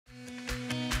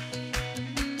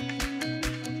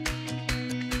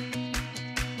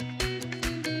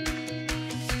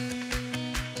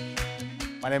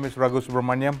My name is Raghu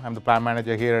Subramaniam. I'm the plant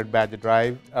manager here at Badger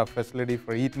Drive, a facility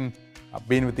for Eaton. I've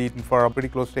been with Eaton for pretty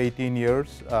close to 18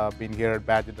 years. Been here at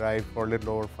Badger Drive for a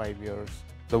little over 5 years.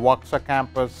 The Waukesha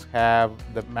campus have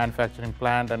the manufacturing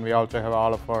plant, and we also have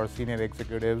all of our senior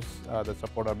executives that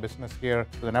support our business here.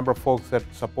 So the number of folks that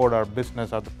support our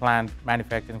business at the plant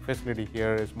manufacturing facility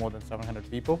here is more than 700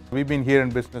 people. We've been here in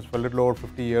business for a little over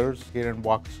 50 years here in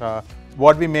Waukesha.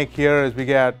 What we make here is we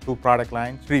get two product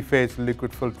lines: three-phase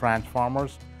liquid-filled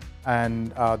transformers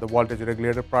and the voltage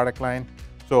regulator product line.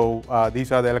 So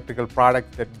these are the electrical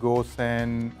products that goes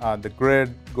in the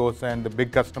grid, goes in the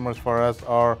big customers for us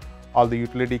are all the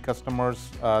utility customers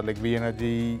like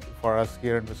V-Energy for us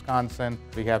here in Wisconsin.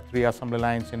 We have 3 assembly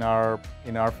lines in our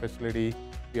facility.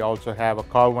 We also have a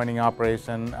coil winding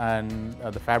operation and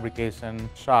the fabrication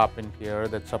shop in here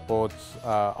that supports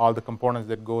all the components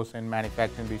that goes in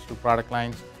manufacturing these 2 product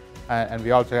lines. And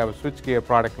we also have a switchgear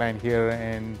product line here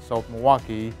in South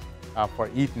Milwaukee for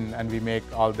Eaton, and we make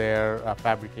all their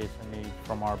fabrication needs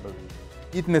from our building.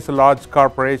 Eaton is a large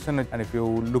corporation, and if you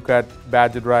look at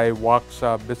Badger Drive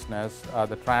Waukesha business,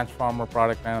 the transformer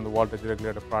product line and the voltage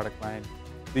regulator product line,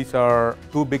 these are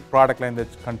 2 big product lines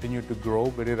that continue to grow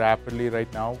very rapidly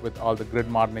right now with all the grid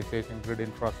modernization, grid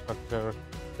infrastructure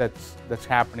that's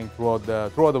happening throughout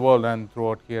the world and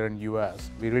throughout here in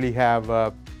US. We really have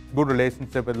a good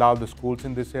relationship with a lot of the schools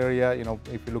in this area. You know,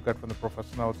 if you look at from the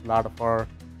professionals, a lot of our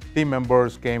team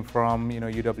members came from,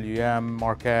 UWM,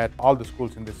 Marquette, all the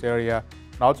schools in this area.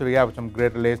 And also we have some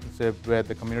great relationship with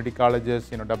the community colleges,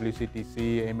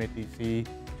 WCTC, MATC.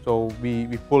 So we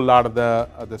pull a lot of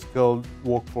the skilled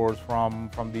workforce from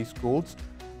these schools.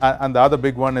 And the other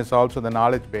big one is also the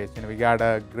knowledge base. We got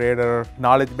a greater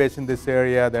knowledge base in this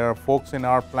area. There are folks in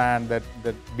our plant that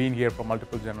been here for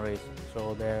multiple generations.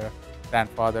 So their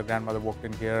grandfather, grandmother worked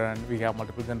in here, and we have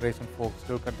multiple generation folks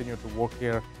still continue to work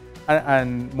here.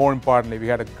 And more importantly, we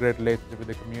had a great relationship with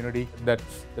the community.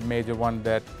 That's the major one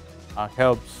that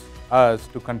helps us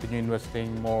to continue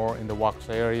investing more in the Waukesha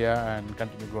area and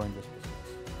continue growing this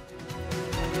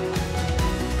business.